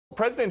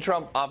President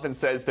Trump often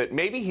says that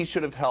maybe he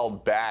should have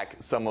held back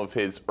some of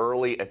his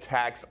early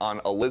attacks on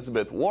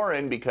Elizabeth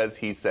Warren because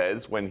he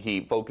says when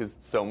he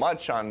focused so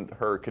much on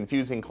her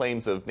confusing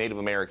claims of Native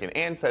American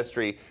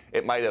ancestry,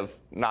 it might have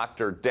knocked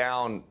her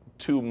down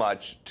too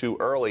much too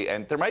early.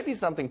 And there might be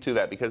something to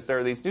that because there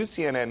are these new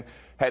CNN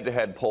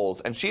head-to-head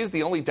polls, and she is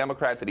the only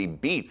Democrat that he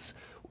beats.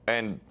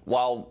 And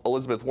while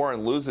Elizabeth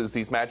Warren loses,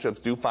 these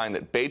matchups do find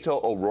that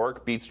Beto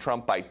O'Rourke beats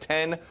Trump by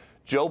 10.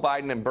 Joe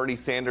Biden and Bernie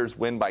Sanders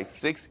win by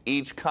 6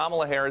 each.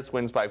 Kamala Harris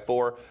wins by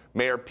 4.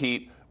 Mayor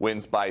Pete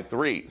wins by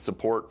 3.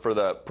 Support for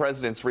the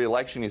president's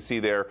reelection, you see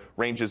there,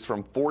 ranges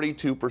from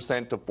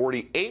 42% to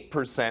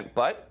 48%.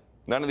 But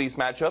none of these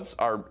matchups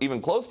are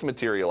even close to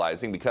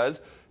materializing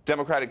because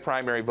Democratic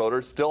primary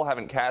voters still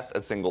haven't cast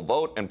a single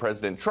vote, and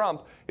President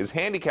Trump is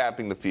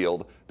handicapping the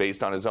field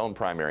based on his own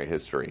primary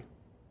history.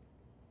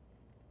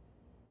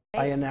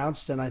 I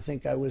announced, and I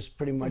think I was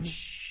pretty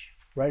much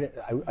right.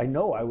 I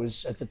know I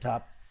was at the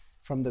top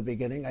from the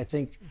beginning. I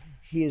think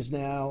he is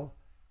now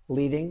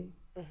leading.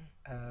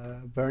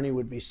 Bernie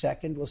would be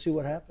second. We'll see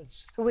what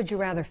happens. Who would you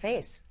rather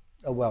face?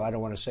 Oh, well, I don't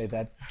want to say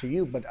that to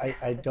you, but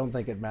I don't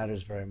think it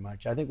matters very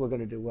much. I think we're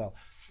going to do well.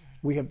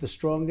 We have the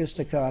strongest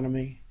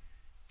economy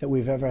that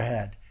we've ever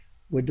had.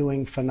 We're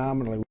doing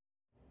phenomenally.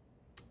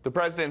 The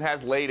president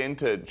has laid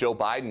into Joe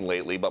Biden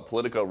lately, but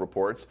Politico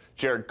reports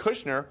Jared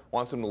Kushner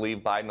wants him to leave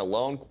Biden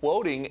alone,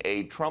 quoting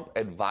a Trump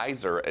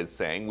advisor as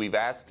saying, "We've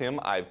asked him,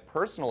 I've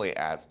personally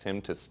asked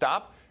him to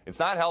stop. It's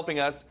not helping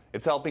us,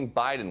 it's helping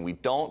Biden. We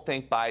don't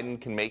think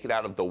Biden can make it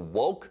out of the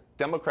woke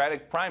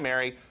Democratic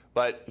primary,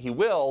 but he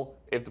will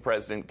if the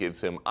president gives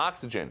him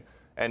oxygen."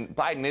 And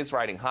Biden is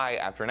riding high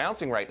after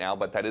announcing right now,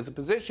 but that is a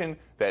position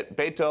that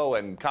Beto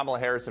and Kamala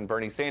Harris and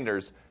Bernie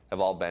Sanders have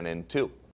all been in too.